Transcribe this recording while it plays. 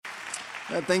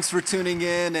Thanks for tuning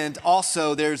in. And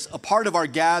also, there's a part of our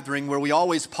gathering where we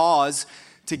always pause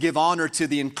to give honor to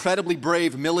the incredibly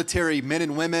brave military men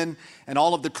and women and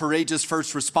all of the courageous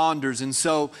first responders. And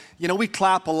so, we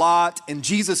clap a lot, and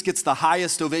Jesus gets the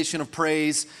highest ovation of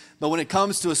praise. But when it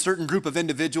comes to a certain group of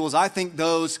individuals, I think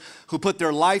those who put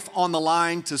their life on the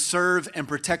line to serve and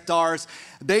protect ours,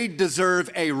 they deserve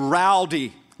a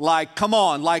rowdy,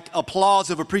 applause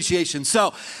of appreciation.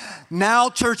 So now,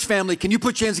 church family, can you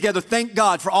put your hands together? Thank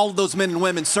God for all of those men and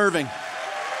women serving.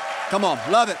 Come on,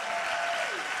 love it.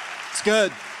 It's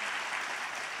good.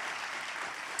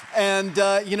 And,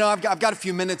 I've got a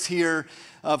few minutes here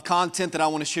of content that I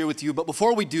want to share with you. But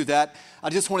before we do that, I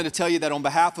just wanted to tell you that on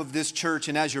behalf of this church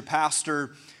and as your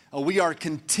pastor, we are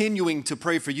continuing to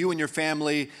pray for you and your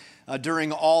family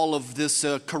during all of this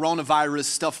coronavirus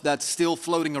stuff that's still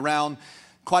floating around.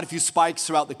 Quite a few spikes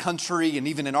throughout the country and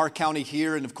even in our county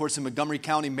here and, of course, in Montgomery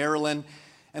County, Maryland.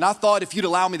 And I thought if you'd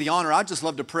allow me the honor, I'd just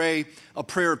love to pray a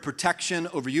prayer of protection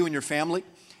over you and your family.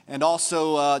 And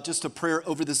also just a prayer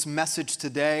over this message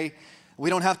today.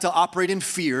 We don't have to operate in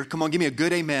fear. Come on, give me a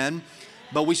good amen.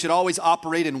 But we should always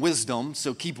operate in wisdom.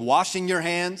 So keep washing your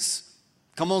hands.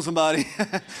 Come on, somebody.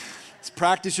 Let's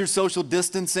practice your social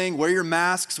distancing. Wear your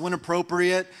masks when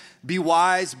appropriate. Be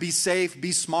wise, be safe,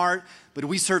 be smart. But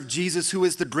we serve Jesus, who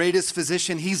is the greatest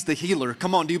physician. He's the healer.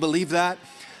 Come on, do you believe that?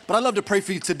 But I'd love to pray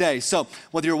for you today. So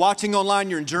whether you're watching online,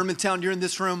 you're in Germantown, you're in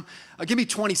this room, give me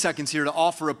 20 seconds here to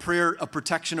offer a prayer of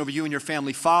protection over you and your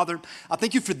family. Father, I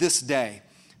thank you for this day.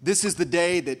 This is the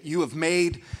day that you have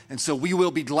made, and so we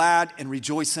will be glad and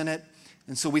rejoice in it.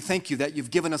 And so we thank you that you've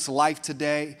given us life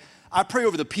today. I pray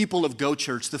over the people of Go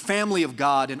Church, the family of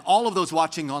God, and all of those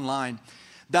watching online,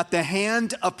 that the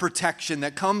hand of protection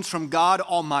that comes from God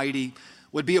Almighty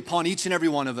would be upon each and every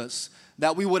one of us,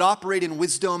 that we would operate in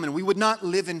wisdom and we would not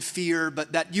live in fear,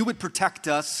 but that you would protect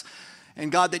us,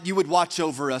 and God, that you would watch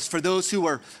over us. For those who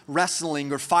are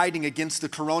wrestling or fighting against the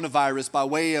coronavirus by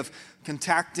way of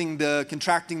contracting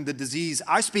the disease,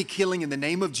 I speak healing in the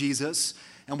name of Jesus,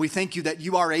 and we thank you that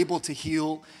you are able to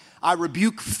heal. I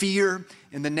rebuke fear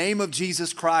in the name of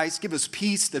Jesus Christ. Give us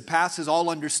peace that passes all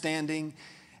understanding.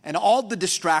 And all the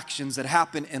distractions that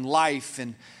happen in life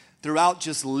and throughout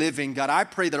just living, God, I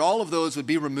pray that all of those would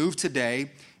be removed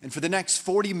today. And for the next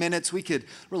 40 minutes, we could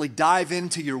really dive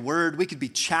into your word. We could be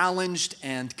challenged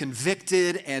and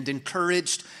convicted and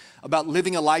encouraged about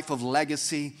living a life of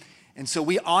legacy. And so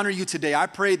we honor you today. I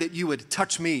pray that you would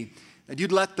touch me, that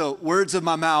you'd let the words of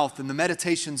my mouth and the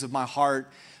meditations of my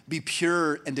heart be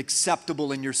pure and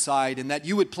acceptable in your sight, and that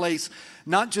you would place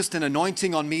not just an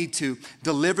anointing on me to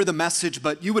deliver the message,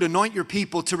 but you would anoint your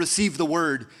people to receive the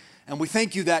word. And we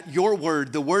thank you that your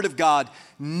word, the word of God,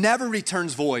 never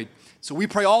returns void. So we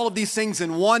pray all of these things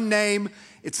in one name.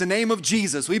 It's the name of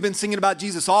Jesus. We've been singing about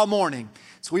Jesus all morning.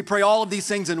 So we pray all of these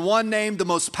things in one name, the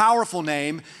most powerful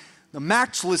name, the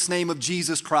matchless name of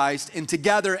Jesus Christ. And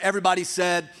together, everybody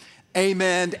said,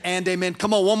 amen and amen.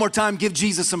 Come on, one more time, give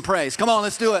Jesus some praise. Come on,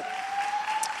 let's do it.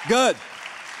 Good.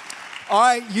 All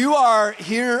right, you are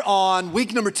here on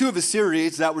week number 2 of a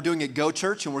series that we're doing at Go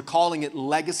Church, and we're calling it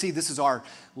Legacy. This is our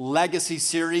Legacy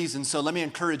series, and so let me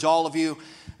encourage all of you,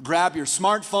 grab your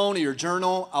smartphone or your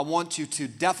journal. I want you to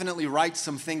definitely write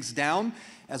some things down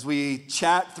as we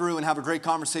chat through and have a great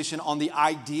conversation on the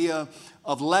idea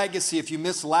of legacy. If you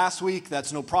missed last week,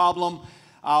 that's no problem.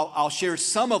 I'll share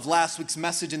some of last week's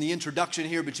message in the introduction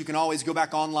here, but you can always go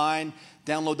back online,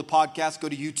 download the podcast, go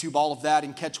to YouTube, all of that,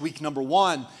 and catch week number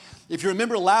 1. If you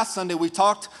remember last Sunday, we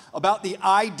talked about the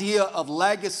idea of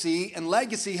legacy, and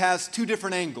legacy has 2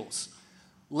 different angles.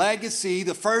 Legacy,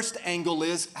 the first angle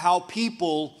is how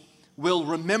people will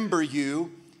remember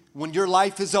you when your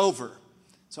life is over.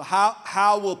 So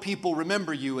how will people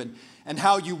remember you, and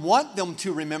how you want them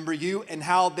to remember you and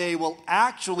how they will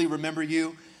actually remember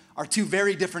you are 2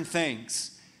 very different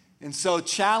things. And so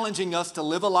challenging us to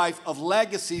live a life of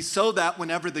legacy so that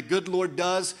whenever the good Lord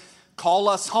does call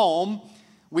us home,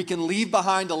 we can leave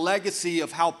behind a legacy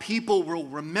of how people will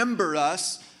remember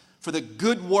us for the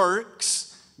good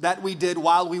works that we did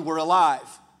while we were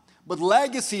alive. But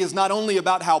legacy is not only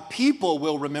about how people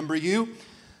will remember you,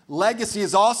 legacy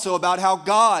is also about how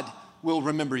God will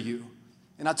remember you.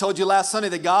 And I told you last Sunday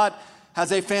that God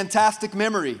has a fantastic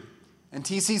memory. And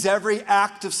he sees every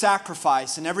act of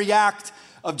sacrifice and every act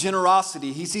of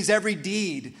generosity. He sees every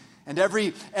deed and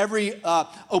every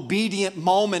obedient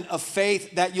moment of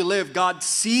faith that you live. God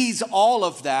sees all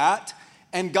of that,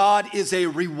 and God is a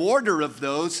rewarder of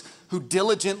those who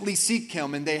diligently seek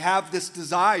him, and they have this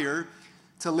desire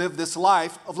to live this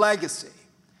life of legacy.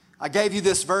 I gave you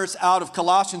this verse out of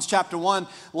Colossians chapter 1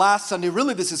 last Sunday.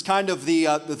 Really, this is kind of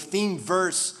the theme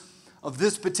verse of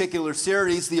this particular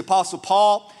series. The Apostle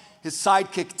Paul, his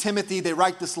sidekick Timothy, they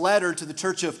write this letter to the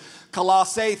church of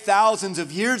Colossae thousands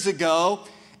of years ago.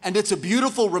 And it's a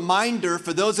beautiful reminder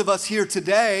for those of us here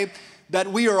today that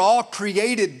we are all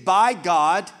created by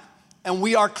God and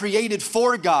we are created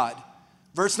for God.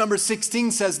 Verse number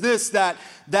 16 says this, that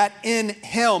in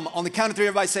Him, on the count of three,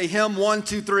 everybody say Him, 1,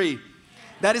 2, 3.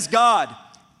 That is God.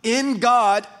 In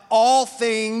God, all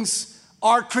things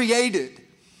are created.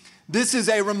 This is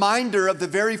a reminder of the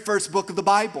very first book of the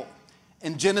Bible.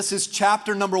 In Genesis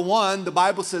chapter number 1, the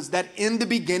Bible says that in the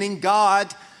beginning,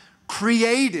 God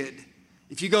created.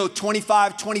 If you go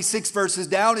 25, 26 verses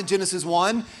down in Genesis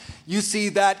 1, you see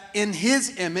that in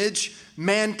His image,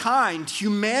 mankind,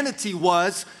 humanity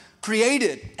was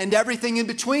created and everything in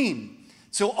between.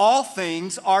 So all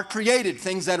things are created,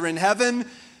 things that are in heaven,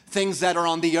 things that are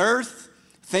on the earth,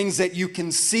 things that you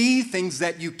can see, things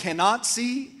that you cannot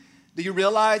see. Do you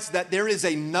realize that there is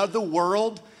another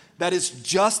world that is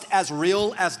just as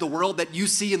real as the world that you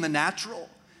see in the natural?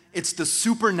 It's the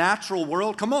supernatural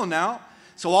world. Come on now.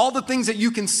 So all the things that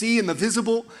you can see in the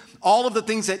visible, all of the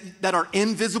things that are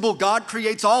invisible, God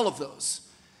creates all of those.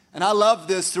 And I love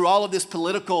this through all of this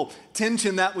political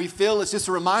tension that we feel. It's just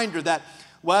a reminder that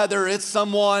whether it's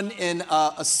someone in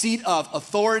a seat of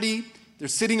authority, they're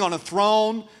sitting on a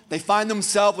throne, they find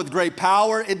themselves with great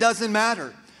power, it doesn't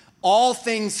matter. All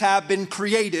things have been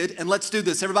created. And let's do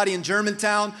this. Everybody in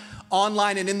Germantown,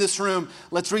 online and in this room,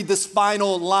 let's read this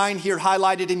final line here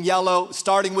highlighted in yellow,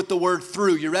 starting with the word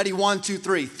through. You ready? 1, 2,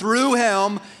 3. Through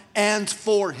Him and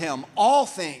for Him. All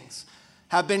things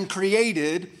have been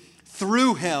created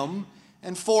through Him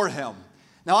and for Him.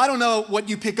 Now, I don't know what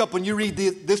you pick up when you read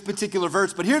this particular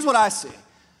verse, but here's what I see.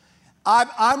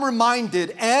 I'm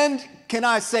reminded, and can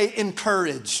I say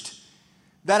encouraged,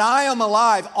 that I am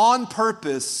alive on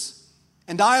purpose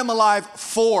and I am alive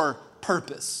for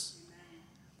purpose.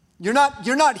 You're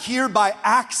not here by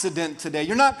accident today.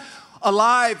 You're not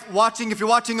alive watching, if you're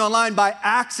watching online, by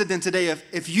accident today.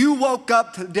 If you woke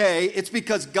up today, it's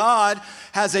because God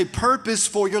has a purpose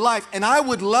for your life. And I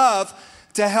would love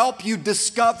to help you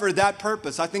discover that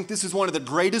purpose. I think this is one of the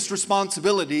greatest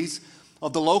responsibilities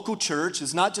of the local church,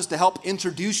 is not just to help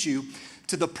introduce you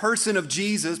to the person of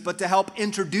Jesus, but to help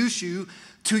introduce you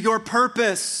to your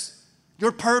purpose.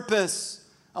 Your purpose.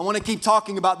 I want to keep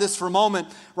talking about this for a moment.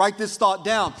 Write this thought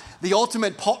down. The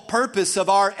ultimate purpose of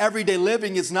our everyday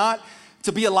living is not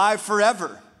to be alive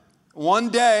forever. One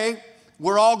day,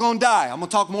 we're all going to die. I'm going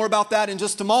to talk more about that in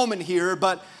just a moment here,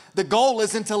 but the goal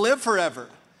isn't to live forever.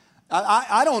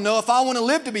 I don't know if I want to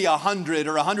live to be 100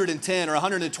 or 110 or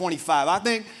 125. I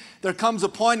think there comes a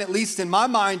point, at least in my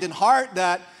mind and heart,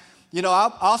 that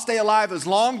I'll stay alive as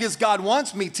long as God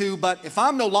wants me to, but if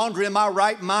I'm no longer in my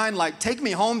right mind, like, take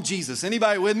me home, Jesus.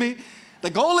 Anybody with me? The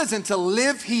goal isn't to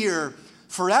live here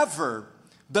forever.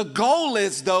 The goal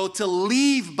is, though, to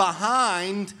leave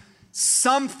behind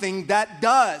something that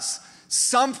does,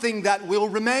 something that will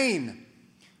remain.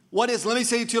 What is, let me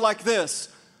say it to you like this,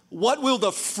 what will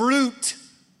the fruit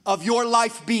of your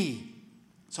life be?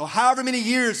 So however many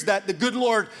years that the good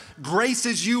Lord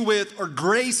graces you with or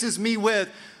graces me with,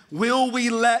 will we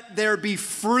let there be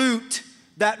fruit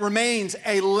that remains,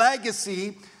 a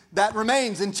legacy that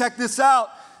remains? And check this out,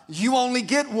 you only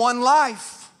get one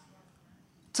life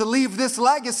to leave this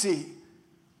legacy.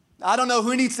 I don't know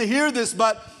who needs to hear this,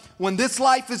 but when this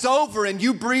life is over and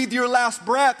you breathe your last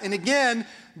breath, and again,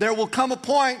 there will come a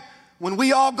point when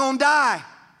we all gonna die.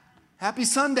 Happy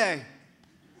Sunday.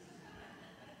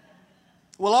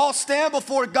 We'll all stand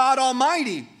before God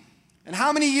Almighty. And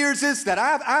how many years is that?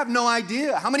 I have no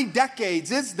idea. How many decades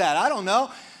is that? I don't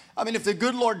know. I mean, if the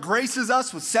good Lord graces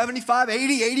us with 75,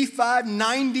 80, 85,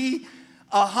 90,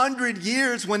 100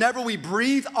 years, whenever we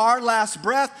breathe our last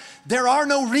breath, there are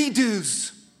no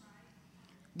redos.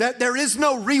 That there is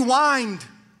no rewind.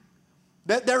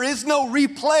 That there is no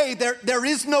replay. There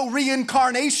is no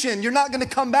reincarnation. You're not going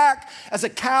to come back as a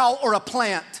cow or a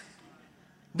plant.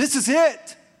 This is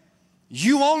it.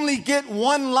 You only get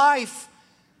one life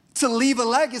to leave a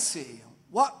legacy.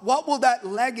 What will that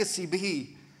legacy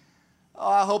be? Oh,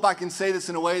 I hope I can say this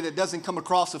in a way that doesn't come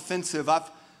across offensive.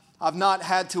 I've not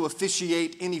had to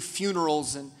officiate any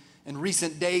funerals in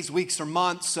recent days, weeks, or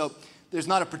months, so there's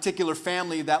not a particular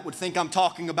family that would think I'm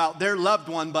talking about their loved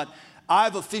one, but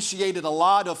I've officiated a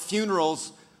lot of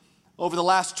funerals over the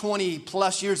last 20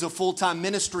 plus years of full-time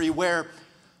ministry where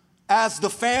as the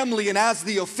family and as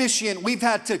the officiant, we've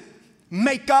had to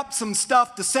make up some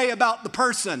stuff to say about the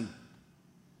person.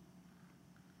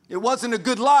 It wasn't a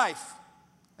good life.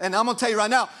 And I'm going to tell you right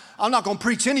now, I'm not going to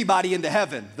preach anybody into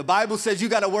heaven. The Bible says you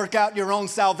got to work out your own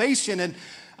salvation. And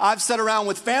I've sat around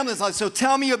with families like, so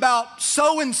tell me about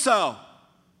so-and-so.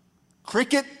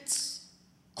 Crickets,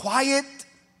 quiet.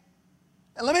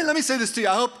 And let me say this to you.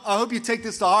 I hope you take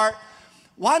this to heart.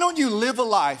 Why don't you live a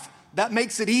life that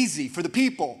makes it easy for the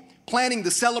people planning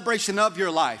the celebration of your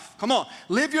life? Come on,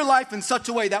 live your life in such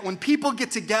a way that when people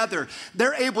get together,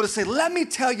 they're able to say, let me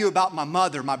tell you about my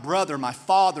mother, my brother, my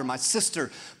father, my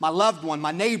sister, my loved one,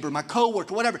 my neighbor, my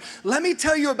coworker, whatever. Let me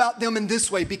tell you about them in this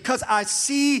way because I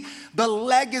see the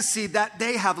legacy that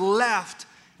they have left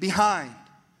behind.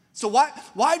 So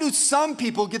why do some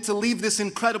people get to leave this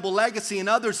incredible legacy and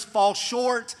others fall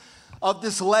short of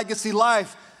this legacy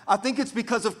life? I think it's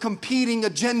because of competing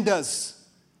agendas.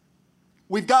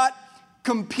 We've got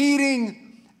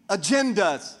competing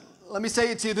agendas. Let me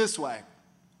say it to you this way.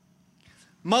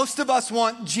 Most of us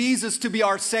want Jesus to be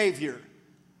our Savior,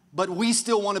 but we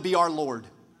still want to be our Lord.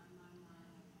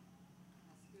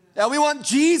 Now, we want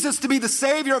Jesus to be the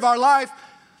Savior of our life,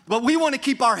 but we want to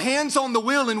keep our hands on the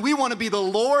wheel and we want to be the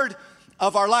Lord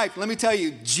of our life. Let me tell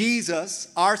you,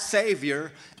 Jesus, our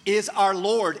Savior, is our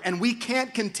Lord, and we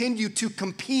can't continue to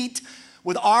compete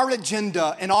with our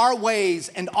agenda and our ways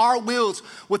and our wills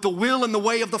with the will and the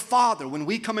way of the Father. When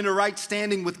we come into right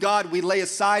standing with God, we lay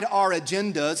aside our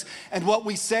agendas, and what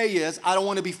we say is, I don't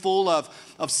want to be full of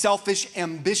selfish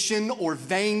ambition or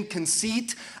vain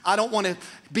conceit. I don't want to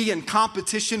be in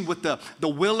competition with the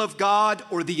will of God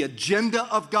or the agenda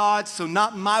of God. So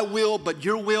not my will, but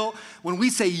your will. When we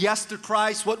say yes to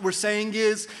Christ, what we're saying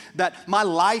is that my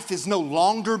life is no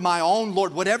longer my own.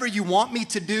 Lord, whatever you want me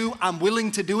to do, I'm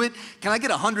willing to do it. Can I get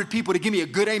 100 people to give me a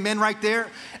good amen right there?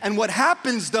 And what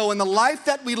happens though in the life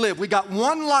that we live, we got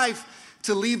one life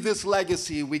to leave this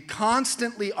legacy. We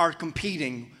constantly are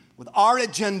competing with our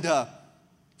agenda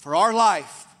for our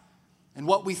life and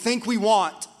what we think we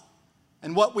want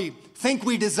and what we think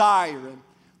we desire and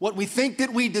what we think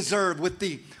that we deserve with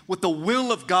the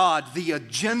will of God, the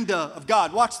agenda of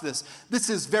God. Watch this. This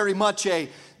is very much a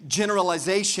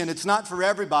generalization. It's not for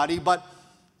everybody, but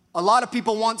a lot of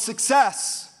people want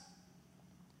success.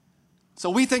 So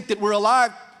we think that we're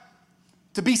alive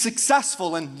to be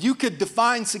successful, and you could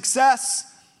define success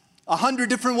 100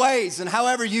 different ways, and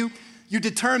however you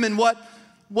determine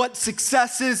what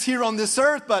success is here on this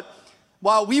earth. But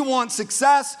while we want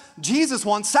success, Jesus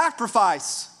wants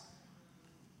sacrifice.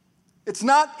 It's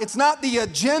not the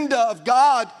agenda of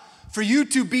God for you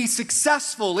to be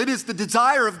successful. It is the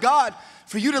desire of God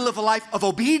for you to live a life of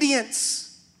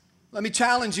obedience. Let me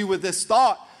challenge you with this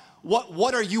thought.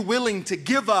 What are you willing to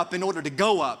give up in order to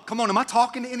go up? Come on, am I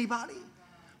talking to anybody?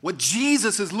 What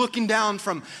Jesus is looking down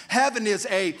from heaven is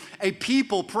a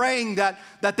people praying that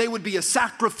they would be a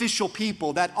sacrificial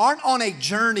people that aren't on a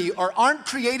journey or aren't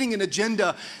creating an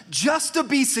agenda just to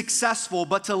be successful,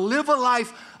 but to live a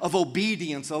life of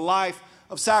obedience, a life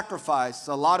of sacrifice.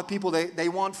 A lot of people, they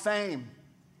want fame.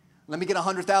 Let me get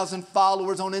 100,000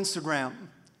 followers on Instagram.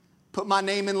 Put my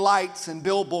name in lights and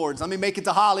billboards. Let me make it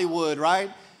to Hollywood,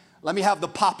 right? Let me have the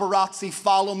paparazzi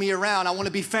follow me around. I want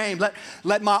to be famed.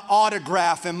 Let my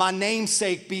autograph and my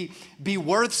namesake be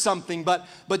worth something. But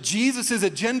Jesus'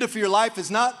 agenda for your life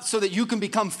is not so that you can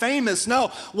become famous. No,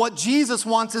 what Jesus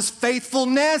wants is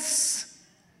faithfulness.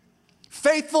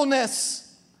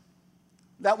 Faithfulness.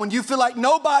 That when you feel like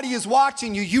nobody is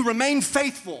watching you, you remain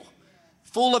faithful,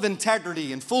 full of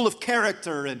integrity and full of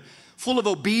character and full of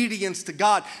obedience to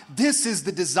God. This is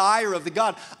the desire of the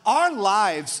God. Our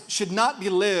lives should not be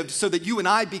lived so that you and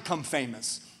I become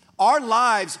famous. Our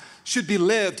lives should be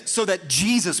lived so that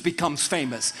Jesus becomes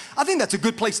famous. I think that's a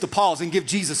good place to pause and give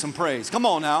Jesus some praise. Come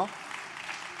on now.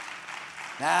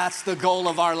 That's the goal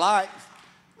of our life.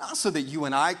 Not so that you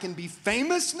and I can be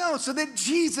famous, no, so that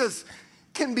Jesus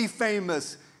can be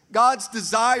famous. God's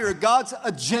desire, God's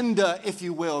agenda, if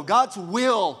you will, God's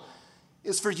will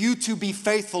is for you to be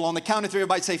faithful. On the count of three,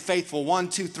 everybody say faithful. 1,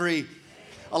 2, 3.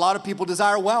 A lot of people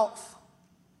desire wealth.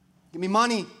 Give me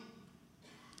money.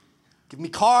 Give me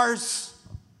cars.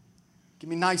 Give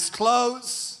me nice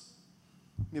clothes.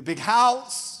 Give me a big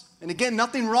house. And again,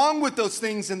 nothing wrong with those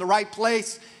things in the right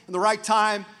place, in the right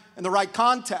time, in the right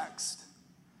context.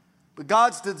 But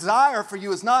God's desire for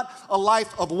you is not a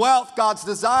life of wealth. God's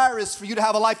desire is for you to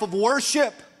have a life of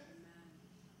worship.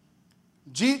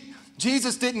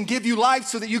 Jesus didn't give you life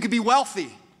so that you could be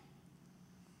wealthy.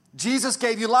 Jesus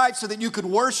gave you life so that you could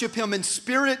worship Him in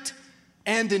spirit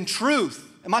and in truth.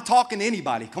 Am I talking to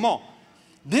anybody? Come on.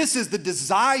 This is the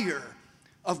desire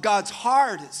of God's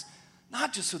heart. It's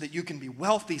not just so that you can be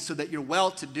wealthy, so that you're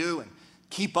well-to-do and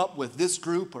keep up with this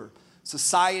group or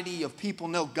society of people.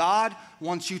 No, God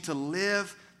wants you to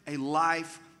live a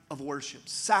life of worship.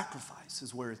 Sacrifice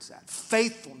is where it's at.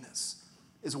 Faithfulness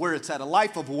is where it's at. A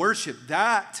life of worship,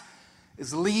 that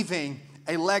is leaving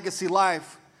a legacy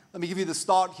life. Let me give you this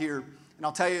thought here, and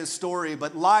I'll tell you a story.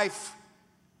 But life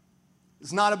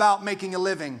is not about making a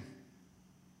living.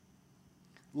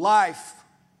 Life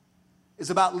is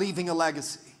about leaving a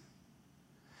legacy.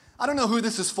 I don't know who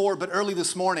this is for, but early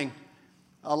this morning,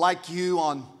 like you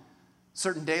on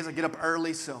certain days, I get up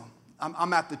early, so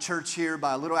I'm at the church here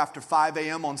by a little after 5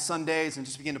 a.m. on Sundays and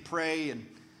just begin to pray and,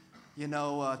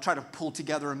 try to pull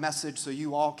together a message so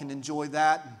you all can enjoy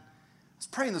that. And I was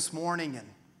praying this morning, and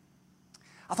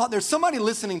I thought there's somebody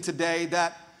listening today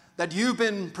that you've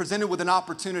been presented with an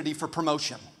opportunity for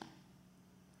promotion.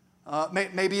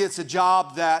 Maybe it's a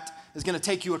job that is going to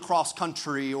take you across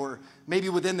country, or maybe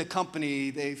within the company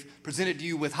they've presented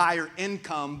you with higher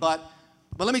income. But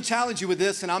let me challenge you with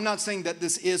this, and I'm not saying that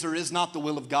this is or is not the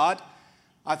will of God.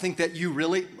 I think that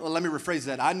let me rephrase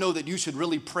that. I know that you should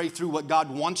really pray through what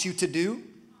God wants you to do.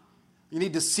 You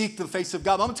need to seek the face of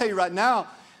God. But I'm going to tell you right now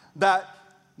that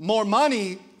more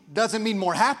money doesn't mean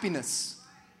more happiness.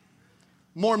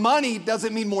 More money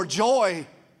doesn't mean more joy.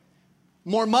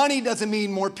 More money doesn't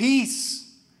mean more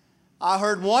peace. I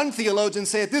heard one theologian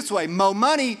say it this way: more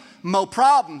money, more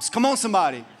problems. Come on,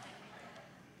 somebody.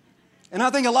 And I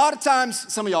think a lot of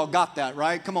times, some of y'all got that,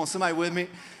 right? Come on, somebody with me.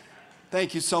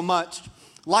 Thank you so much.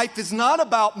 Life is not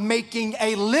about making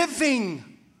a living.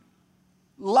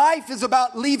 Life is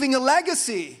about leaving a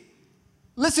legacy.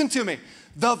 Listen to me.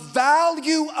 The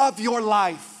value of your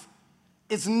life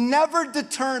is never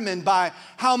determined by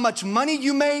how much money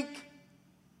you make,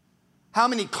 how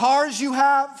many cars you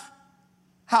have,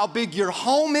 how big your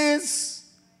home is,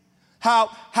 how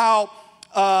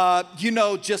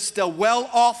well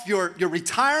off your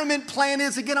retirement plan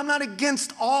is. Again, I'm not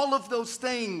against all of those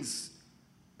things.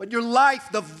 But your life,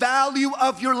 the value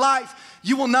of your life,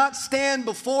 you will not stand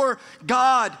before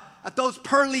God at those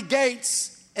pearly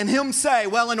gates and Him say,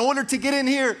 well, in order to get in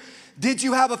here, did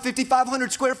you have a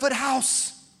 5,500 square foot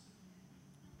house?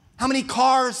 How many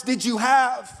cars did you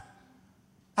have?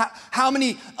 How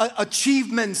many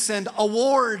achievements and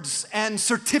awards and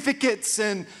certificates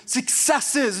and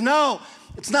successes? No,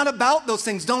 it's not about those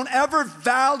things. Don't ever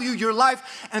value your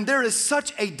life. And there is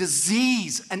such a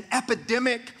disease, an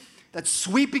epidemic that's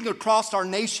sweeping across our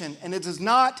nation, and it is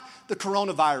not the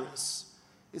coronavirus.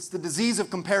 It's the disease of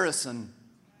comparison,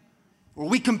 where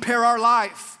we compare our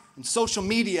life. And social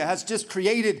media has just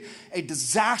created a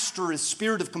disastrous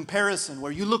spirit of comparison,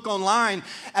 where you look online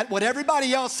at what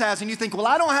everybody else has and you think, well,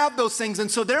 I don't have those things, and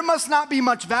so there must not be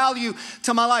much value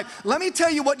to my life. Let me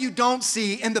tell you what you don't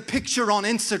see in the picture on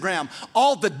Instagram: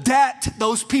 all the debt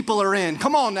those people are in.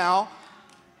 Come on now.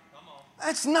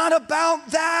 It's not about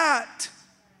that.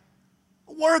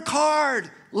 Work hard,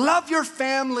 love your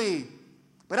family.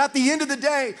 But at the end of the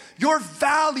day, your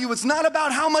value is not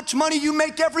about how much money you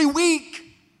make every week.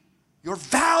 Your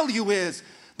value is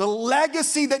the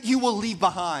legacy that you will leave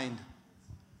behind.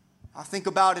 I think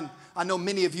about, and I know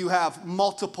many of you have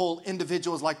multiple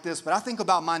individuals like this, but I think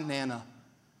about my Nana.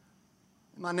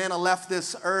 My Nana left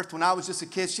this earth when I was just a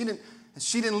kid.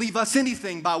 She didn't leave us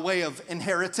anything by way of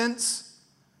inheritance.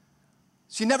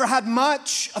 She never had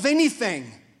much of anything.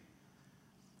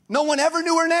 No one ever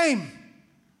knew her name.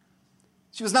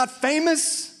 She was not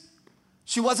famous.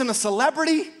 She wasn't a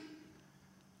celebrity.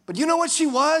 But you know what she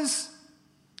was?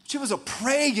 She was a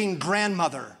praying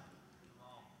grandmother,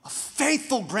 a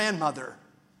faithful grandmother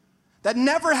that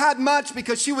never had much,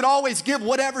 because she would always give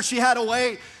whatever she had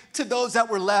away to those that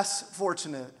were less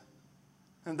fortunate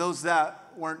and those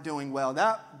that weren't doing well.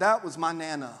 That was my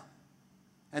Nana.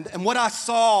 And what I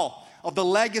saw of the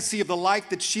legacy of the life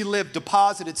that she lived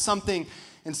deposited something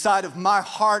inside of my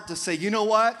heart to say, you know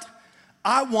what?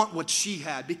 I want what she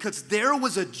had, because there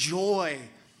was a joy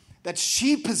that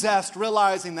she possessed,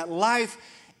 realizing that life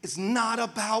is not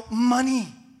about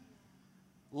money.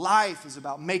 Life is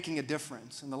about making a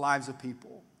difference in the lives of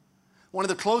people. One of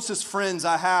the closest friends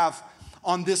I have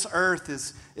on this earth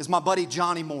is my buddy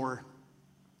Johnny Moore.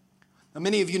 Now,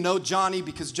 many of you know Johnny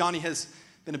because Johnny has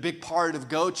been a big part of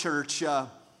Go Church.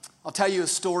 I'll tell you a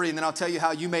story, and then I'll tell you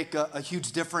how you make a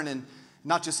huge difference in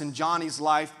not just in Johnny's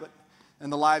life, but in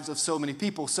the lives of so many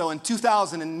people. So in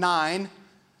 2009,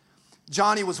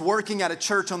 Johnny was working at a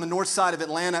church on the north side of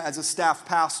Atlanta as a staff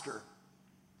pastor.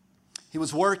 He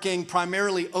was working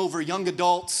primarily over young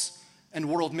adults and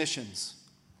world missions.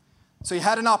 So he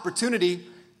had an opportunity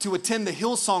to attend the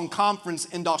Hillsong Conference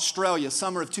in Australia,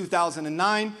 summer of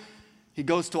 2009. He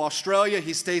goes to Australia.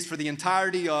 He stays for the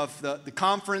entirety of the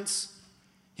conference.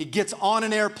 He gets on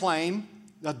an airplane,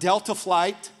 a Delta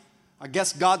flight. I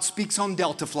guess God speaks on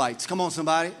Delta flights. Come on,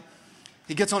 somebody.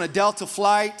 He gets on a Delta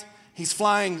flight. He's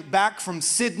flying back from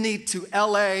Sydney to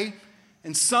LA,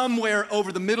 and somewhere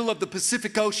over the middle of the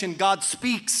Pacific Ocean, God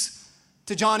speaks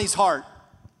to Johnny's heart.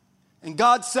 And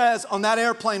God says on that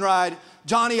airplane ride,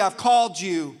 Johnny, I've called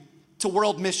you to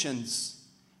world missions,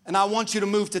 and I want you to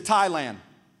move to Thailand.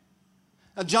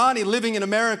 Now, Johnny, living in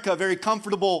America, very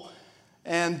comfortable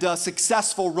and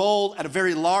successful role at a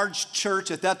very large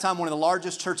church, at that time one of the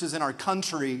largest churches in our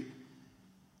country.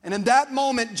 And in that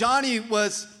moment, Johnny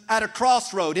was at a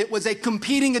crossroad. It was a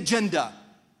competing agenda.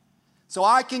 So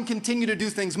I can continue to do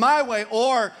things my way,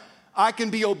 or I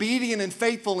can be obedient and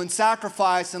faithful and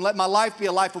sacrifice and let my life be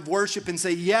a life of worship and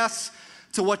say yes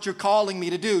to what you're calling me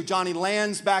to do. Johnny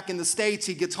lands back in the States.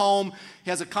 He gets home. He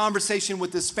has a conversation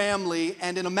with his family.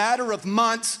 And in a matter of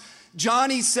months,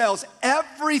 Johnny sells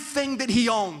everything that he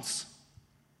owns.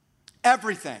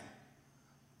 Everything.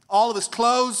 All of his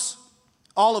clothes,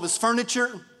 all of his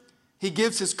furniture. He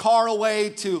gives his car away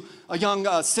to a young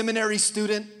seminary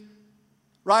student,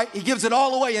 right? He gives it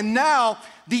all away. And now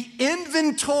the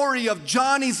inventory of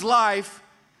Johnny's life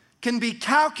can be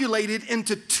calculated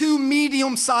into 2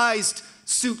 medium-sized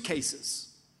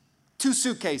suitcases. 2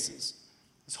 suitcases,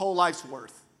 his whole life's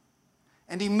worth.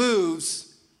 And he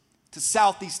moves to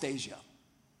Southeast Asia,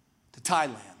 to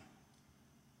Thailand,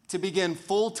 to begin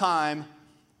full-time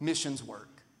missions work.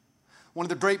 One of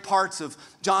the great parts of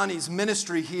Johnny's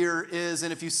ministry here is,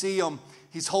 and if you see him,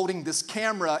 he's holding this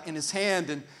camera in his hand,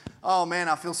 and oh man,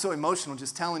 I feel so emotional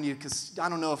just telling you, because I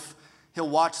don't know if he'll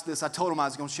watch this. I told him I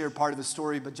was going to share part of his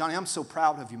story, but Johnny, I'm so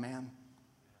proud of you, man.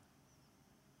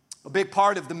 A big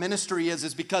part of the ministry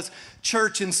is because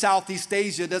church in Southeast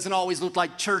Asia doesn't always look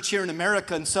like church here in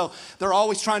America. And so they're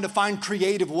always trying to find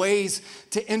creative ways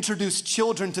to introduce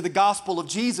children to the gospel of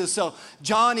Jesus. So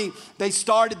Johnny, they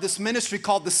started this ministry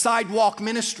called the Sidewalk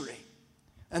Ministry.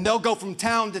 And they'll go from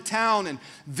town to town and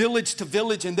village to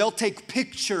village, and they'll take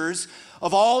pictures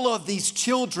of all of these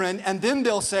children. And then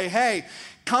they'll say, hey,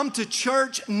 come to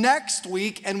church next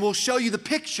week and we'll show you the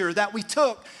picture that we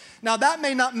took. Now, that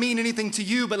may not mean anything to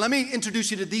you, but let me introduce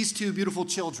you to these 2 beautiful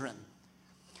children.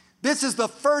 This is the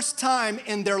first time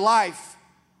in their life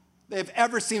they've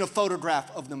ever seen a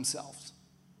photograph of themselves.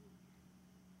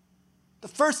 The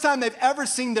first time they've ever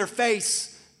seen their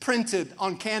face printed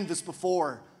on canvas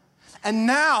before. And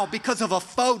now, because of a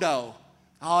photo,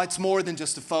 oh, it's more than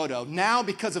just a photo. Now,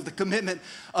 because of the commitment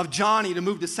of Johnny to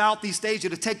move to Southeast Asia,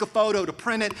 to take a photo, to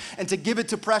print it, and to give it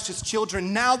to precious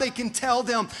children, now they can tell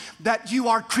them that you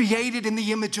are created in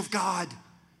the image of God,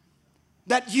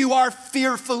 that you are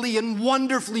fearfully and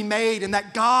wonderfully made, and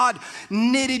that God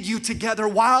knitted you together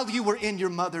while you were in your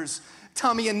mother's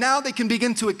tummy. And now they can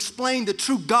begin to explain the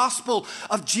true gospel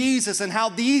of Jesus and how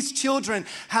these children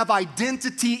have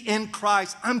identity in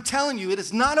Christ. I'm telling you, it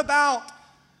is not about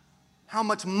how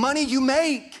much money you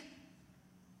make.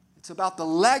 It's about the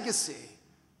legacy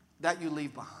that you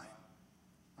leave behind.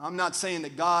 I'm not saying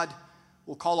that God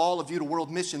will call all of you to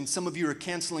world missions. Some of you are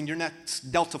canceling your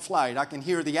next Delta flight. I can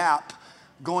hear the app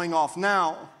going off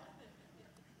now.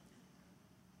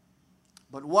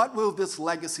 But what will this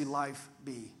legacy life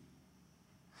be?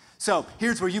 So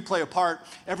here's where you play a part.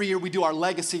 Every year we do our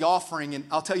legacy offering, and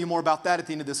I'll tell you more about that at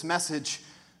the end of this message.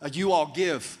 You all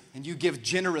give, and you give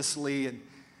generously,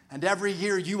 and every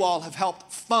year you all have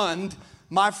helped fund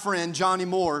my friend Johnny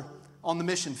Moore on the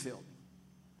mission field.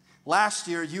 Last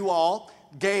year you all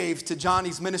gave to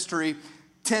Johnny's ministry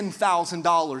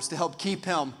 $10,000 to help keep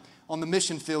him on the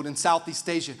mission field in Southeast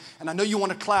Asia. And I know you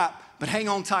want to clap, but hang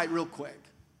on tight real quick.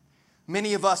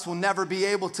 Many of us will never be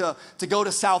able to go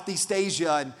to Southeast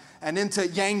Asia and into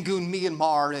Yangon,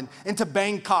 Myanmar, and into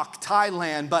Bangkok,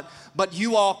 Thailand, but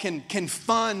you all can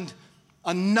fund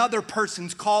another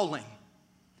person's calling.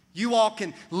 You all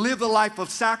can live a life of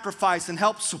sacrifice and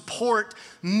help support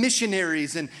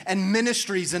missionaries and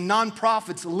ministries and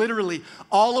nonprofits literally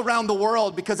all around the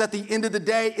world, because at the end of the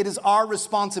day, it is our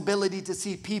responsibility to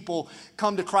see people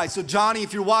come to Christ. So Johnny,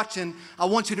 if you're watching, I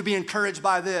want you to be encouraged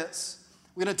by this.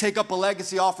 We're going to take up a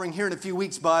legacy offering here in a few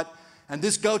weeks, bud. And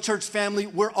this Go Church family,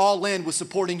 we're all in with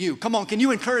supporting you. Come on, can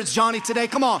you encourage Johnny today?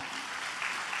 Come on.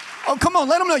 Oh, come on,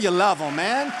 let him know you love him,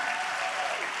 man.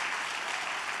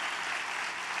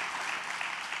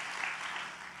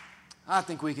 I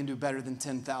think we can do better than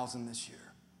 10,000 this year.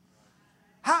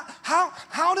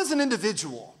 How does an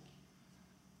individual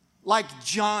like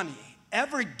Johnny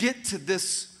ever get to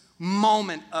this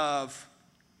moment of,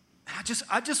 I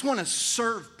just want to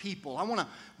serve people. I want to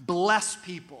bless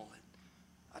people.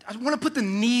 I want to put the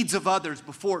needs of others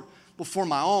before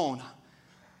my own.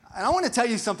 And I want to tell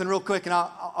you something real quick, and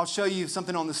I'll show you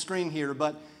something on the screen here,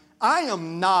 but I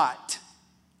am not,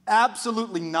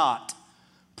 absolutely not,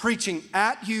 preaching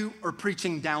at you or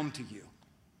preaching down to you.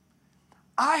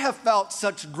 I have felt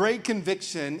such great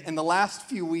conviction in the last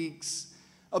few weeks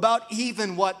about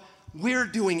even what we're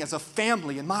doing as a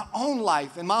family in my own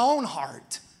life, in my own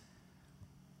heart.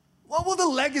 What will the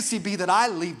legacy be that I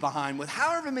leave behind with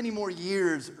however many more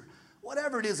years or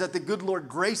whatever it is that the good Lord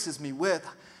graces me with?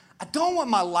 I don't want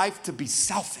my life to be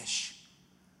selfish.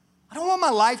 I don't want my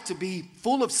life to be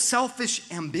full of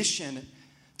selfish ambition,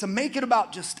 to make it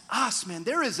about just us, man.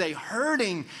 There is a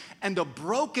hurting and a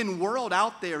broken world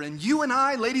out there. And you and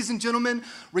I, ladies and gentlemen,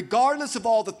 regardless of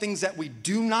all the things that we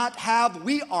do not have,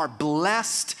 we are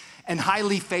blessed and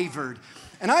highly favored.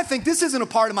 And I think this isn't a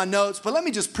part of my notes, but let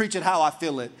me just preach it how I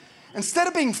feel it. Instead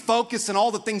of being focused on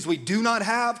all the things we do not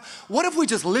have, what if we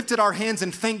just lifted our hands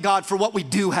and thank God for what we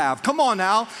do have? Come on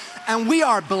now. And we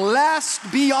are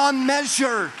blessed beyond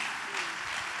measure.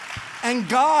 And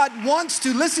God wants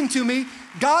to, listen to me,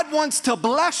 God wants to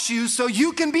bless you so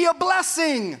you can be a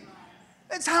blessing.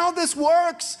 That's how this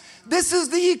works. This is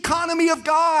the economy of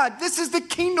God. This is the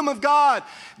kingdom of God.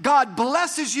 God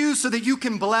blesses you so that you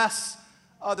can bless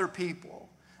other people.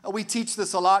 We teach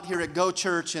this a lot here at Go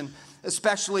Church, and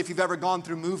especially if you've ever gone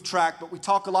through Move Track, but we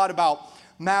talk a lot about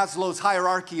Maslow's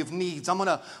hierarchy of needs. I'm going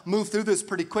to move through this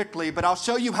pretty quickly, but I'll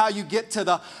show you how you get to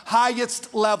the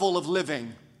highest level of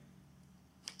living.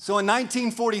 So in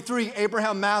 1943,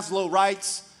 Abraham Maslow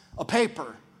writes a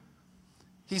paper.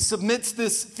 He submits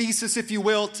this thesis, if you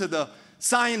will, to the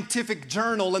scientific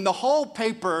journal, and the whole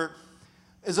paper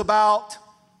is about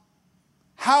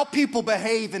how people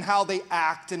behave and how they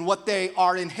act and what they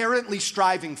are inherently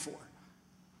striving for.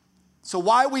 So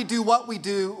why we do what we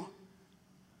do,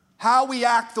 how we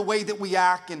act the way that we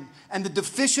act, and the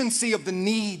deficiency of the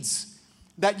needs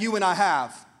that you and I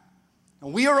have.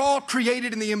 And we are all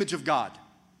created in the image of God.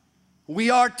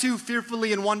 We are too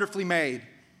fearfully and wonderfully made.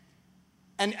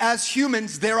 And as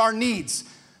humans, there are needs.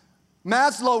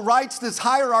 Maslow writes this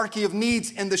hierarchy of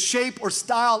needs in the shape or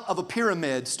style of a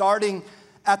pyramid. Starting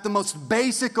at the most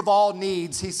basic of all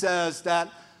needs, he says that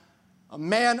a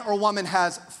man or woman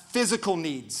has physical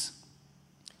needs.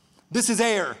 This is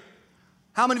air.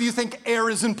 How many of you think air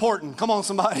is important? Come on,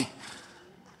 somebody.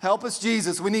 Help us,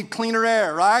 Jesus. We need cleaner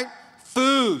air, right?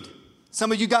 Food.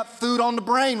 Some of you got food on the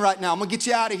brain right now. I'm going to get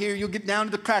you out of here. You'll get down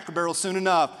to the Cracker Barrel soon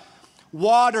enough.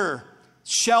 Water,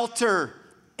 shelter,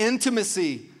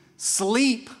 intimacy,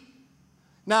 sleep.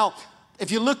 Now,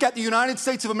 if you look at the United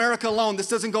States of America alone, this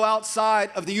doesn't go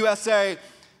outside of the USA,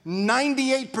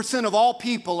 98% of all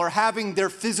people are having their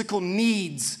physical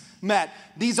needs met.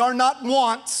 These are not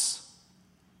wants,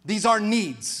 these are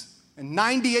needs. And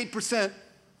 98%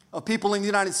 of people in the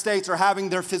United States are having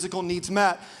their physical needs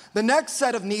met. The next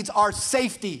set of needs are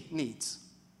safety needs.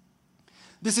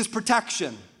 This is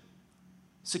protection,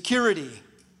 security,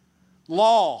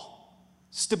 law,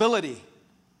 stability.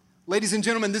 Ladies and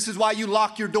gentlemen, this is why you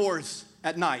lock your doors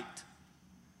at night.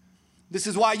 This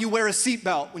is why you wear a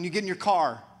seatbelt when you get in your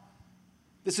car.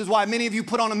 This is why many of you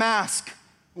put on a mask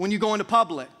when you go into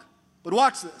public. But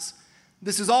watch this.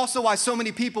 This is also why so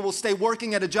many people will stay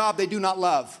working at a job they do not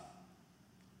love.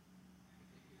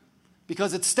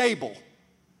 Because it's stable.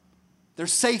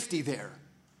 There's safety there.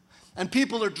 And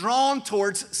people are drawn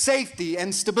towards safety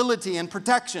and stability and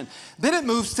protection. Then it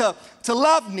moves to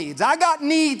love needs. I got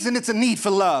needs, and it's a need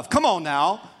for love. Come on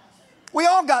now. We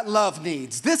all got love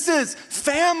needs. This is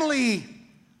family,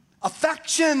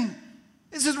 affection.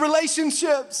 This is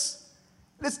relationships.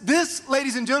 This,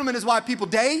 ladies and gentlemen, is why people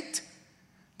date,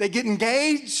 they get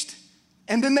engaged,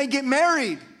 and then they get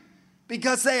married.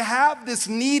 Because they have this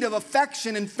need of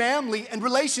affection and family and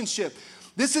relationship.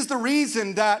 This is the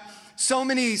reason that so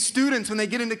many students, when they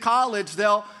get into college,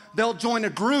 they'll join a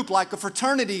group like a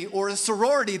fraternity or a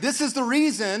sorority. This is the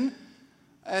reason,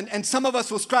 and some of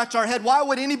us will scratch our head, why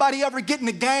would anybody ever get in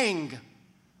a gang?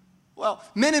 Well,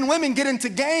 men and women get into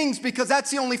gangs because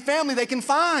that's the only family they can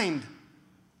find.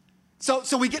 So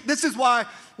this is why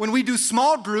when we do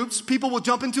small groups, people will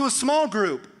jump into a small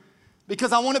group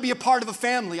because I want to be a part of a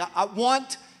family. I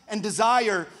want and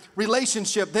desire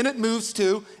relationship. Then it moves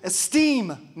to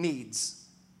esteem needs.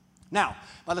 Now,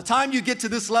 by the time you get to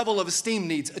this level of esteem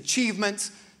needs,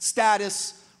 achievements,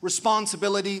 status,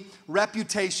 responsibility,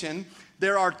 reputation,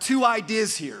 there are two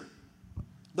ideas here.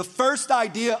 The first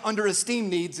idea under esteem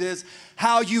needs is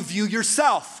how you view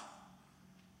yourself.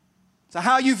 So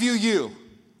how you view you.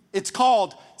 It's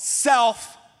called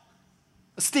self-esteem.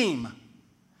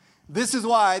 This is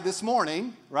why this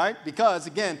morning, right? Because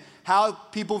again, how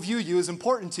people view you is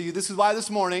important to you. This is why this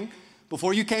morning,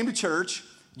 before you came to church,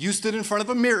 you stood in front of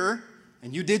a mirror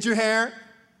and you did your hair.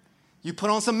 You put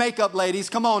on some makeup, ladies.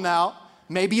 Come on now.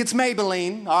 Maybe it's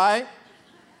Maybelline, all right?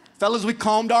 Fellas, we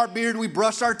combed our beard, we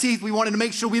brushed our teeth. We wanted to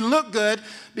make sure we look good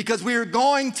because we were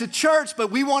going to church,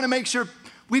 but we want to make sure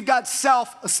we've got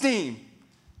self-esteem.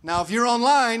 Now, if you're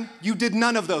online, you did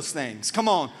none of those things. Come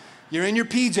on. You're in your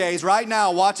PJs right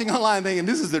now watching online thinking,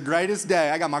 this is the greatest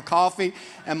day. I got my coffee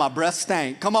and my breath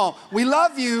stank. Come on. We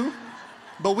love you,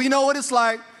 but we know what it's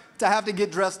like to have to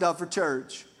get dressed up for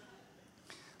church.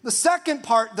 The second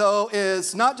part, though,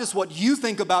 is not just what you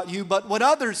think about you, but what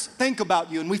others think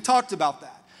about you. And we've talked about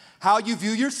that. How you view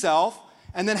yourself,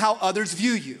 and then how others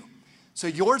view you. So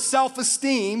your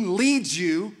self-esteem leads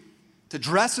you to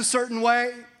dress a certain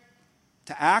way,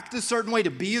 to act a certain way,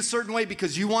 to be a certain way,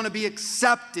 because you want to be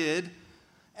accepted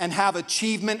and have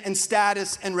achievement and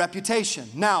status and reputation.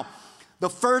 Now, the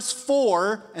first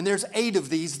 4, and there's 8 of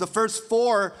these, the first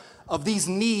 4 of these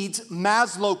needs,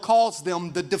 Maslow calls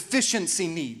them the deficiency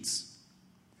needs.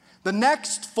 The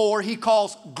next 4 he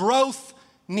calls growth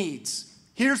needs.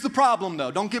 Here's the problem, though.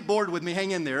 Don't get bored with me.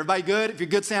 Hang in there. Everybody good? If you're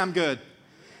good, say I'm good.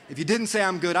 If you didn't say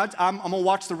I'm good, I'm going to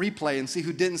watch the replay and see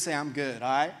who didn't say I'm good, all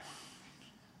right?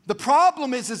 The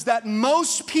problem is that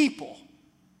most people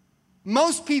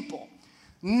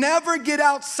never get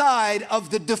outside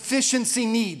of the deficiency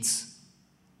needs.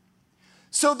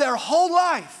 So their whole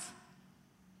life,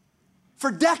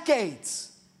 for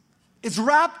decades, is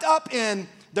wrapped up in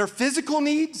their physical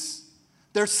needs,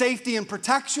 their safety and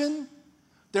protection,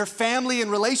 their family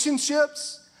and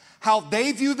relationships, how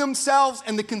they view themselves,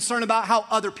 and the concern about how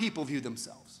other people view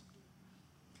themselves.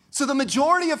 So the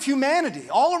majority of humanity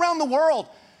all around the world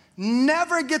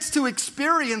never gets to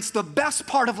experience the best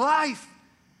part of life.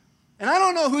 And I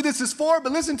don't know who this is for,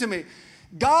 but listen to me.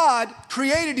 God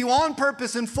created you on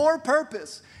purpose and for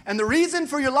purpose. And the reason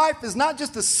for your life is not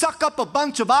just to suck up a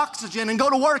bunch of oxygen and go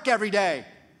to work every day.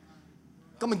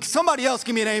 Come on, somebody else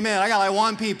give me an amen. I got like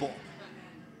 1 people.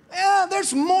 Yeah,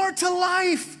 there's more to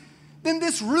life than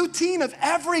this routine of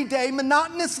everyday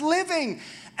monotonous living.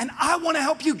 And I want to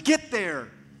help you get there.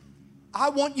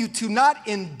 I want you to not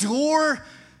endure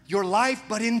your life,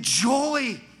 but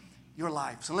enjoy your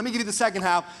life. So let me give you the second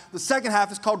half. The second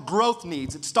half is called growth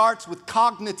needs. It starts with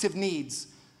cognitive needs.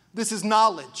 This is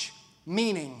knowledge,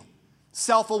 meaning,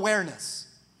 self-awareness.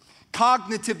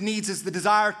 Cognitive needs is the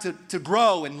desire to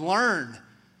grow and learn.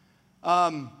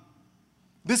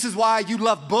 This is why you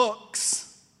love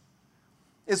books.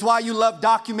 It's why you love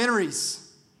documentaries.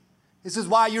 This is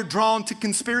why you're drawn to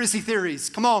conspiracy theories.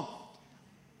 Come on.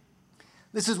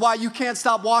 This is why you can't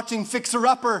stop watching Fixer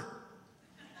Upper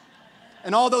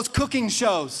and all those cooking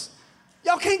shows.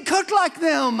 Y'all can't cook like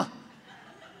them.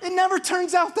 It never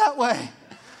turns out that way.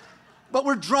 But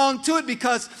we're drawn to it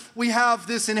because we have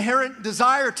this inherent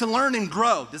desire to learn and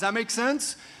grow. Does that make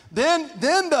sense? Then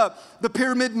the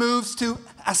pyramid moves to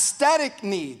aesthetic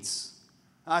needs.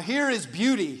 Here is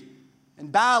beauty and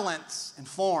balance and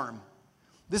form.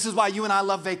 This is why you and I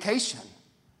love vacation.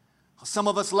 Some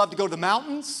of us love to go to the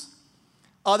mountains.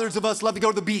 Others of us love to go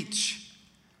to the beach.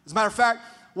 As a matter of fact,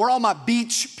 where all my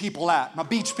beach people at? My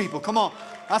beach people, come on.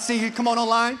 I see you, come on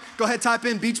online. Go ahead, type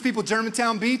in beach people,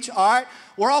 Germantown Beach, all right?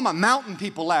 Where all my mountain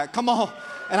people at? Come on.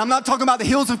 And I'm not talking about the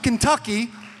hills of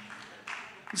Kentucky.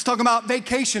 I'm just talking about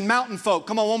vacation, mountain folk.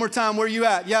 Come on, one more time, where you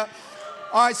at? Yeah.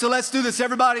 All right, so let's do this.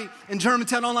 Everybody in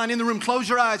Germantown Online in the room, close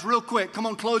your eyes real quick. Come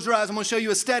on, close your eyes. I'm going to show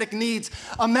you aesthetic needs.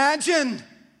 Imagine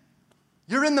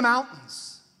you're in the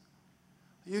mountains.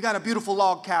 You got a beautiful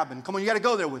log cabin. Come on, you got to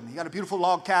go there with me. You got a beautiful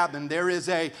log cabin. There is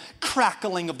a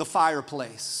crackling of the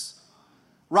fireplace.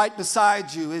 Right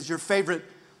beside you is your favorite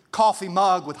coffee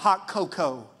mug with hot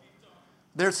cocoa.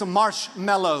 There's some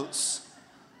marshmallows,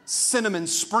 cinnamon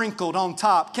sprinkled on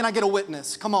top. Can I get a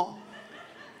witness? Come on.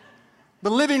 The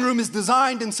living room is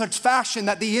designed in such fashion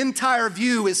that the entire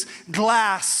view is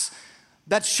glass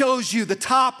that shows you the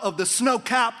top of the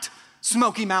snow-capped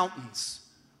Smoky Mountains.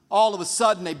 All of a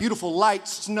sudden, a beautiful light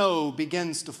snow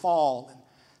begins to fall,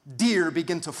 and deer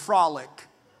begin to frolic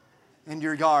in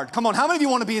your yard. Come on, how many of you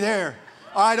want to be there?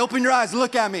 All right, open your eyes,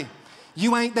 look at me.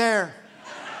 You ain't there.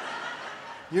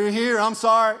 You're here, I'm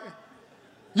sorry.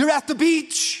 You're at the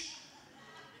beach.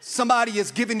 Somebody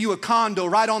has given you a condo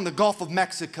right on the Gulf of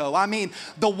Mexico. I mean,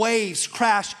 the waves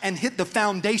crash and hit the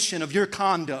foundation of your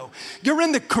condo. You're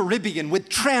in the Caribbean with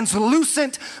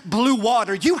translucent blue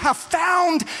water. You have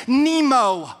found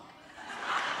Nemo.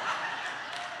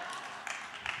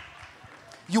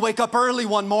 You wake up early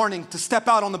one morning to step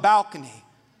out on the balcony.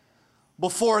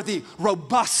 Before the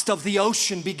robust of the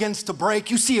ocean begins to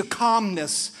break, you see a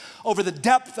calmness over the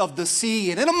depth of the sea.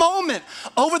 And in a moment,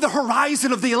 over the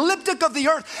horizon of the elliptic of the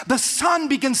earth, the sun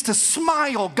begins to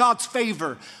smile God's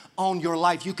favor on your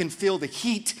life. You can feel the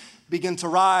heat begin to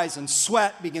rise and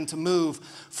sweat begin to move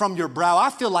from your brow. I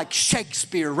feel like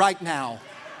Shakespeare right now.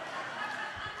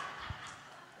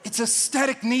 It's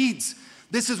aesthetic needs.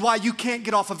 This is why you can't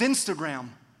get off of Instagram,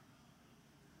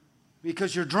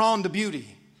 because you're drawn to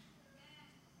beauty.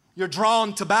 You're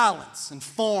drawn to balance and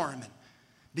form and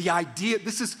the idea.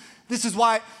 This is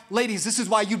why, ladies, this is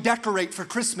why you decorate for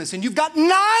Christmas. And you've got 9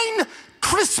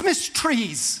 Christmas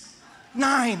trees.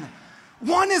 9.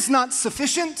 1 is not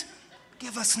sufficient.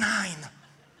 Give us 9.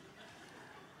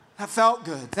 That felt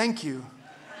good. Thank you.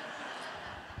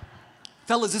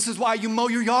 Fellas, this is why you mow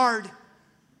your yard.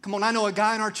 Come on, I know a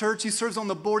guy in our church. He serves on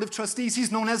the board of trustees.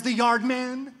 He's known as the yard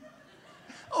man.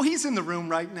 Oh, he's in the room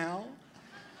right now.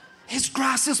 His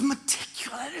grass is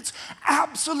meticulous. It's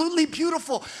absolutely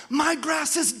beautiful. My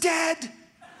grass is dead.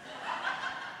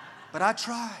 But I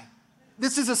try.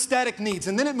 This is aesthetic needs.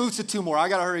 And then it moves to 2 more. I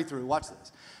got to hurry through. Watch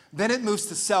this. Then it moves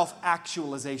to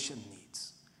self-actualization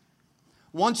needs.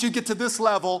 Once you get to this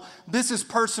level, this is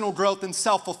personal growth and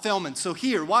self-fulfillment. So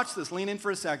here, watch this. Lean in for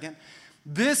a second.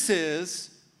 This is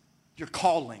your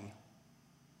calling,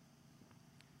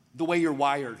 the way you're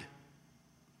wired,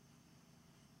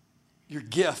 your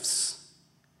gifts,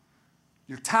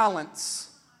 your talents,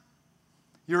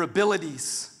 your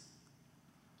abilities.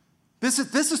 This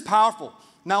is powerful.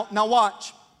 Now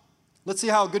watch. Let's see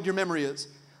how good your memory is.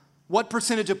 What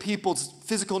percentage of people's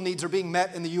physical needs are being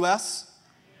met in the U.S.?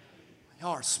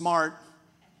 Y'all are smart.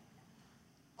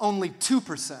 Only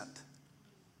 2%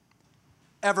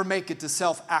 ever make it to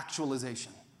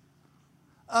self-actualization.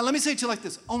 Let me say it to you like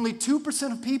this. Only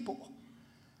 2% of people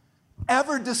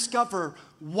ever discover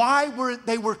why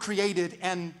they were created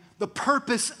and the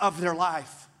purpose of their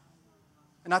life.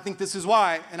 And I think this is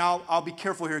why, and I'll be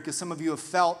careful here because some of you have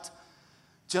felt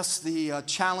just the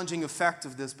challenging effect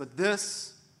of this, but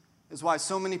this is why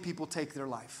so many people take their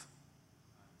life.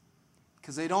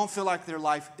 Because they don't feel like their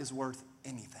life is worth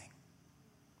anything.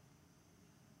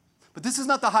 But this is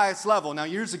not the highest level. Now,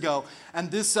 years ago, and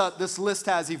this list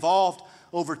has evolved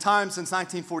over time since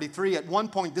 1943. At one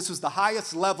point, this was the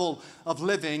highest level of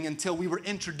living until we were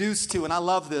introduced to, and I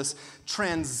love this,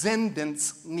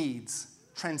 transcendence needs.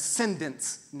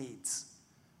 Transcendence needs.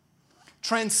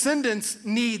 Transcendence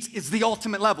needs is the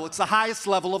ultimate level. It's the highest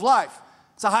level of life.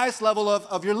 It's the highest level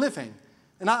of your living.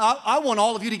 And I want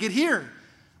all of you to get here.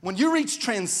 When you reach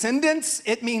transcendence,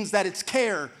 it means that it's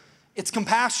care, it's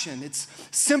compassion, it's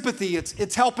sympathy,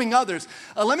 it's helping others.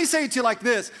 Let me say it to you like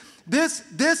this.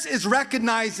 This is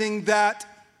recognizing that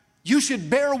you should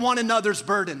bear one another's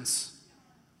burdens.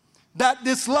 That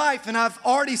this life, and I've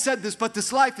already said this, but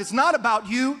this life is not about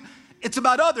you, it's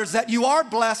about others, that you are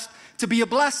blessed to be a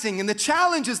blessing. And the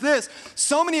challenge is this: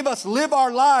 so many of us live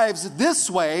our lives this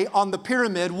way on the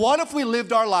pyramid. What if we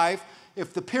lived our life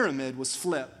if the pyramid was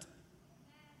flipped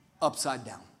upside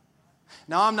down?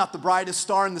 Now, I'm not the brightest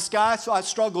star in the sky, so I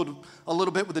struggled a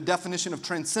little bit with the definition of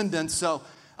transcendence, so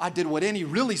I did what any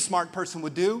really smart person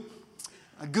would do.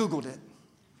 I Googled it.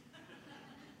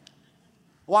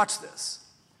 Watch this.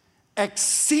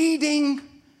 Exceeding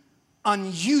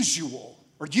unusual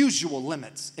or usual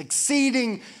limits.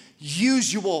 Exceeding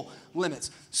usual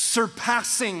limits.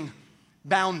 Surpassing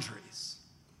boundaries.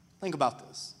 Think about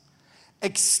this.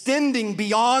 Extending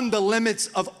beyond the limits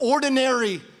of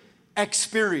ordinary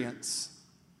experience.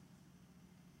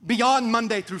 Beyond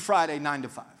Monday through Friday, 9 to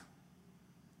 5.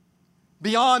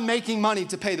 Beyond making money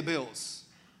to pay the bills.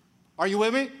 Are you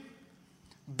with me?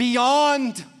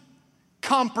 Beyond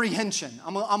comprehension.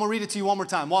 I'm gonna read it to you one more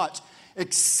time. Watch.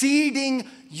 Exceeding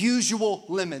usual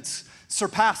limits.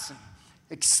 Surpassing.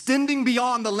 Extending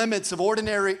beyond the limits of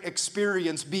ordinary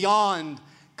experience. Beyond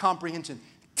comprehension.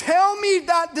 Tell me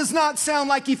that does not sound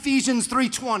like Ephesians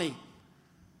 3:20.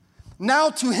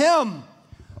 Now to him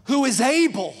who is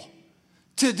able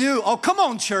to do, oh come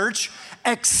on church,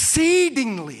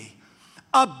 exceedingly,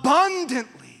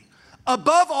 abundantly,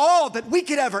 above all that we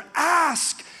could ever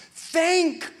ask,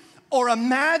 think, or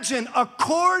imagine,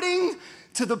 according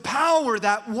to the power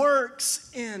that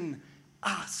works in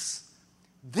us.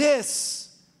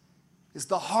 This is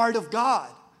the heart of God.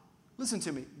 Listen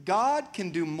to me. God can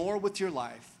do more with your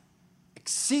life,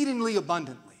 exceedingly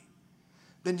abundantly,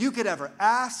 than you could ever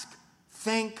ask,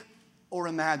 think, or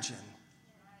imagine.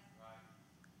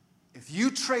 If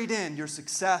you trade in your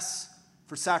success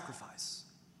for sacrifice,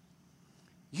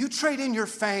 you trade in your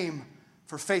fame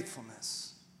for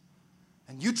faithfulness,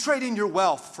 and you trade in your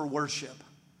wealth for worship,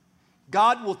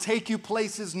 God will take you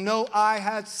places no eye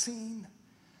has seen,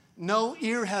 no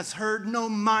ear has heard, no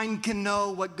mind can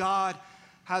know what God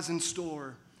has in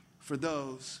store for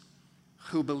those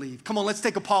who believe. Come on, let's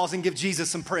take a pause and give Jesus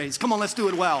some praise. Come on, let's do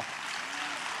it well.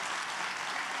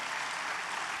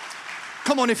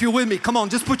 Come on, if you're with me, come on,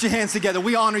 just put your hands together.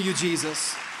 We honor you,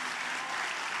 Jesus.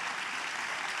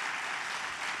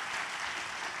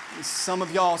 Some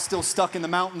of y'all still stuck in the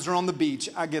mountains or on the beach.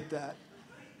 I get that.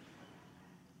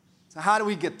 So how do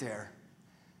we get there?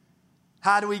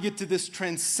 How do we get to this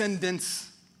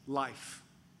transcendence life?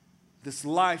 This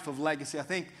life of legacy. I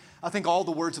think all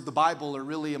the words of the Bible are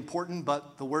really important,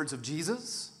 but the words of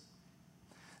Jesus.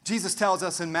 Jesus tells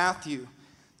us in Matthew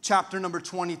chapter number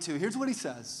 22. Here's what he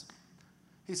says.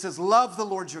 He says, love the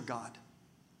Lord your God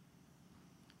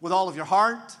with all of your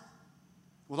heart,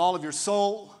 with all of your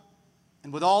soul,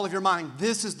 and with all of your mind.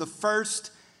 This is the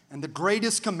first and the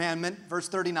greatest commandment, verse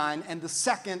 39. And the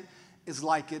second is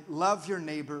like it. Love your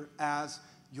neighbor as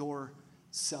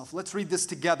yourself. Let's read this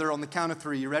together on the count of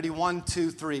three. You ready? 1, 2,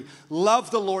 3.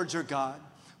 Love the Lord your God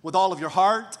with all of your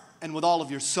heart and with all of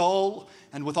your soul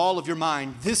and with all of your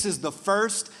mind. This is the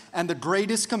first and the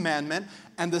greatest commandment.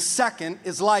 And the second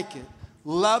is like it.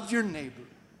 Love your neighbor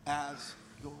as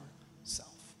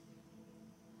yourself.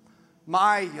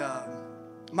 My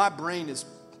brain is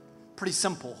pretty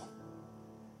simple.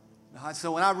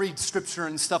 So when I read scripture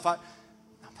and stuff,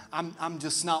 I'm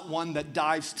just not one that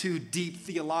dives too deep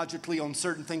theologically on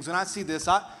certain things. When I see this,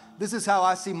 this is how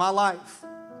I see my life.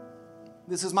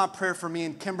 This is my prayer for me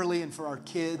and Kimberly and for our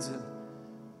kids and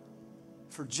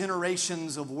for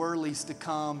generations of Worleys to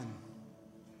come. And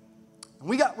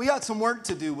we got some work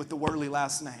to do with the Worley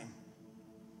last name.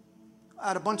 I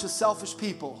had a bunch of selfish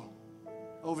people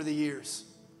over the years.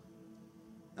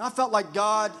 And I felt like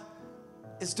God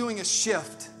is doing a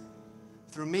shift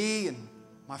through me and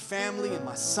my family and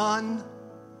my son.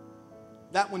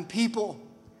 That when people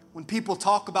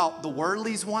talk about the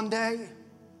Worleys one day,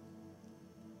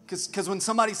 because when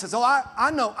somebody says, oh,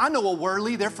 I know a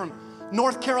Worley, they're from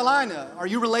North Carolina. Are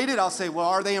you related? I'll say, well,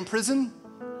 are they in prison?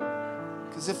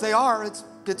 Because if they are,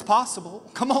 it's possible.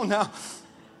 Come on now.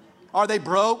 Are they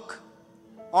broke?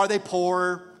 Are they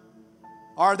poor?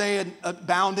 Are they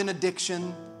bound in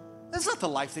addiction? That's not the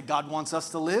life that God wants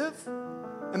us to live.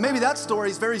 And maybe that story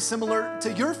is very similar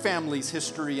to your family's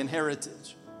history and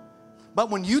heritage. But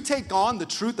when you take on the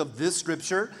truth of this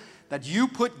scripture, that you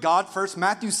put God first,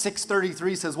 Matthew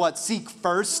 6:33 says what? Seek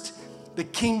first the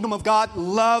kingdom of God.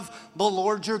 Love the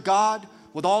Lord your God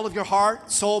with all of your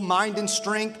heart, soul, mind, and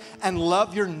strength, and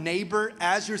love your neighbor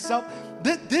as yourself.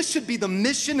 This should be the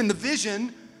mission and the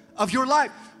vision of your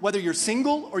life. Whether you're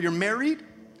single or you're married,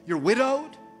 you're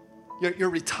widowed, you're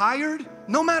retired,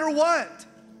 no matter what.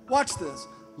 Watch this.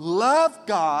 Love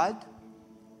God,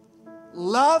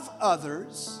 love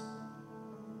others,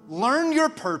 learn your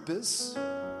purpose,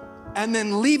 and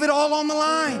then leave it all on the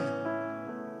line.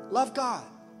 Love God,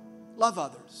 love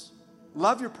others,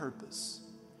 love your purpose,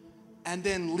 and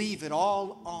then leave it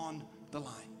all on the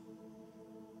line.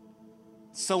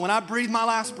 So when I breathe my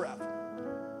last breath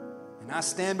and I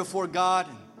stand before God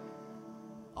and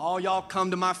all y'all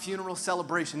come to my funeral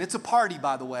celebration. It's a party,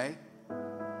 by the way.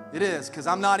 It is, because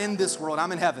I'm not in this world.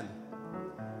 I'm in heaven.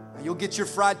 Now, you'll get your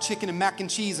fried chicken and mac and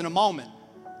cheese in a moment.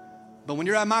 But when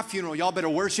you're at my funeral, y'all better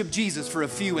worship Jesus for a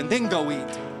few and then go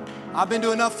eat. I've been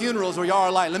to enough funerals where y'all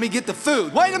are like, let me get the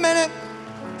food. Wait a minute.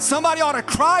 Somebody ought to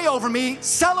cry over me,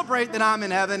 celebrate that I'm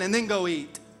in heaven, and then go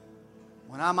eat.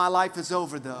 When my life is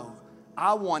over, though,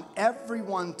 I want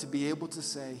everyone to be able to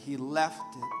say, he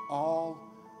left it all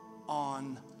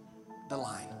on the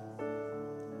line.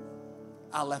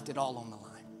 I left it all on the line.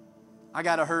 I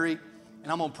got to hurry,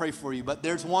 and I'm going to pray for you. But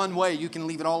there's one way you can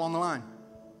leave it all on the line.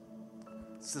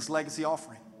 It's this legacy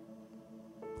offering.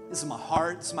 This is my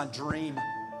heart. This is my dream.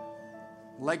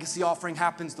 Legacy offering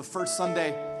happens the first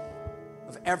Sunday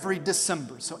of every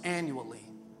December, so annually.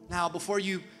 Now, before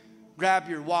you grab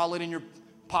your wallet and your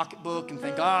pocketbook and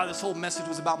think, this whole message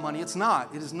was about money. It's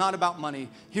not. It is not about money.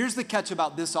 Here's the catch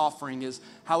about this offering is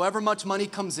however much money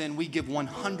comes in, we give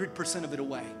 100% of it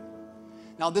away.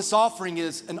 Now, this offering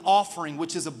is an offering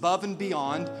which is above and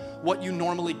beyond what you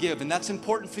normally give. And that's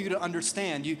important for you to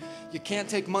understand. You can't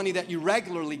take money that you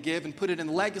regularly give and put it in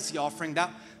legacy offering.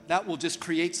 That will just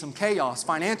create some chaos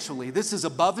financially. This is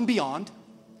above and beyond.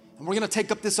 And we're going to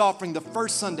take up this offering the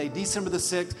first Sunday, December the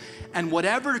 6th. And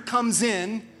whatever comes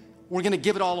in, we're going to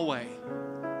give it all away.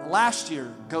 Last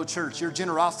year, Go Church, your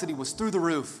generosity was through the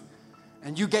roof.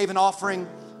 And you gave an offering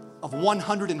of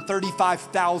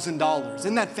 $135,000.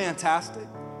 Isn't that fantastic?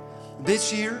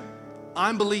 This year,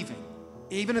 I'm believing,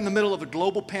 even in the middle of a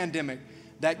global pandemic,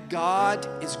 that God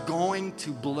is going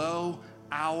to blow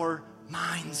our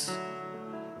minds.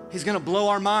 He's going to blow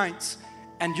our minds.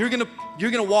 And you're going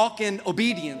to walk in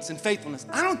obedience and faithfulness.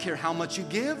 I don't care how much you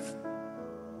give.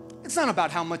 It's not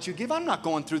about how much you give. I'm not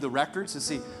going through the records to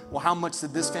see, well, how much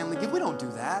did this family give? We don't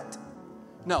do that.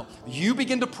 No, you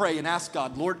begin to pray and ask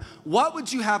God, Lord, what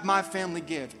would you have my family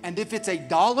give? And if it's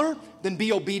 $1, then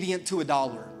be obedient to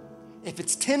 $1. If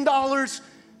it's $10,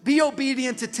 be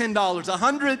obedient to $10.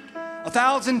 100,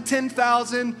 1,000,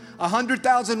 10,000,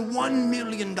 100,000, $1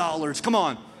 million. Come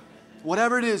on.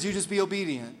 Whatever it is, you just be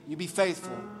obedient. You be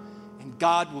faithful. And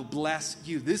God will bless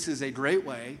you. This is a great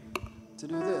way to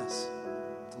do this.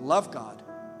 To love God,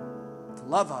 to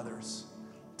love others,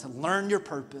 to learn your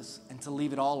purpose, and to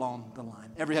leave it all on the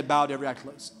line. Every head bowed, every eye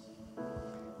closed.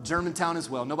 Germantown as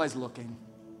well. Nobody's looking.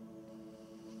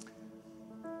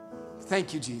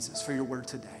 Thank you, Jesus, for your word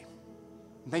today.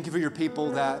 And thank you for your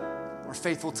people that are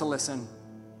faithful to listen.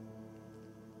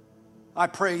 I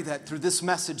pray that through this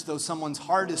message, though someone's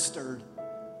heart is stirred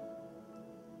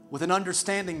with an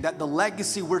understanding that the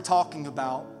legacy we're talking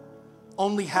about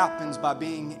only happens by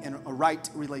being in a right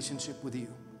relationship with you.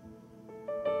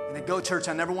 And at Go Church,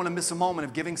 I never want to miss a moment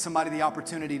of giving somebody the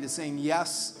opportunity to saying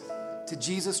yes to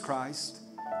Jesus Christ,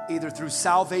 either through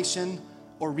salvation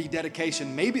or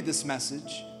rededication. Maybe this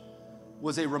message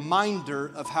was a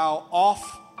reminder of how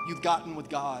off you've gotten with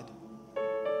God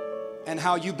and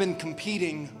how you've been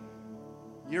competing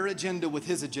your agenda with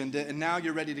his agenda, and now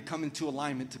you're ready to come into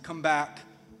alignment, to come back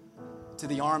to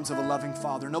the arms of a loving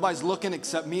Father. Nobody's looking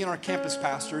except me and our campus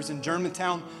pastors in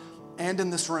Germantown and in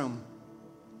this room.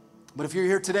 But if you're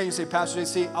here today and you say, Pastor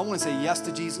JC, I want to say yes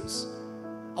to Jesus.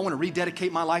 I want to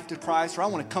rededicate my life to Christ, or I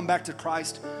want to come back to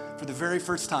Christ for the very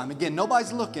first time. Again,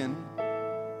 nobody's looking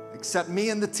except me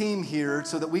and the team here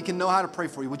so that we can know how to pray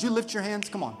for you. Would you lift your hands?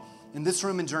 Come on. In this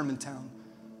room in Germantown.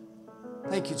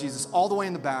 Thank you, Jesus. All the way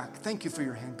in the back. Thank you for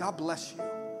your hand. God bless you.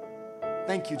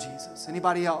 Thank you, Jesus.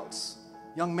 Anybody else?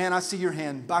 Young man, I see your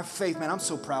hand. By faith, man, I'm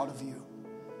so proud of you.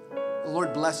 The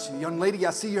Lord bless you. Young lady,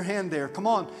 I see your hand there. Come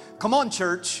on. Come on,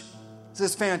 church. This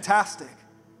is fantastic.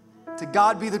 To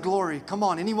God be the glory. Come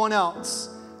on. Anyone else?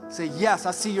 Say, yes,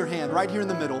 I see your hand right here in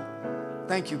the middle.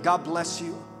 Thank you. God bless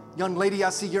you. Young lady,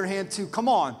 I see your hand too. Come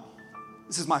on.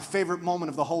 This is my favorite moment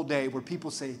of the whole day where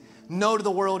people say no to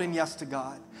the world and yes to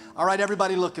God. All right,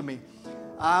 everybody look at me.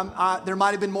 There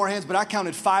might have been more hands, but I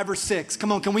counted 5 or 6.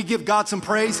 Come on, can we give God some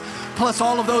praise? Plus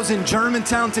all of those in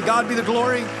Germantown, to God be the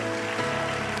glory.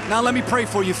 Now let me pray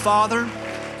for you, Father.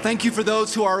 Thank you for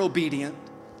those who are obedient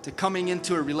to coming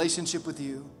into a relationship with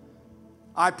you.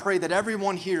 I pray that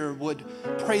everyone here would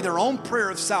pray their own prayer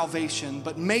of salvation,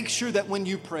 but make sure that when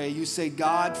you pray, you say,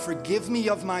 God, forgive me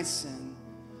of my sin.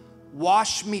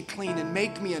 Wash me clean and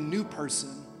make me a new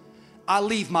person. I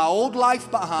leave my old life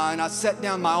behind. I set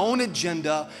down my own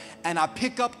agenda and I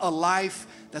pick up a life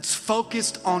that's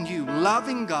focused on you,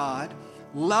 loving God,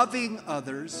 loving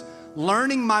others,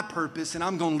 learning my purpose, and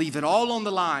I'm going to leave it all on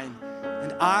the line,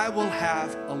 and I will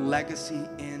have a legacy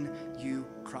in you,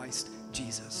 Christ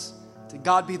Jesus. To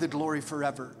God be the glory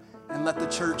forever, and let the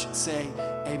church say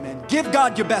amen. Give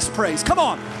God your best praise. Come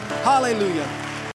on. Hallelujah.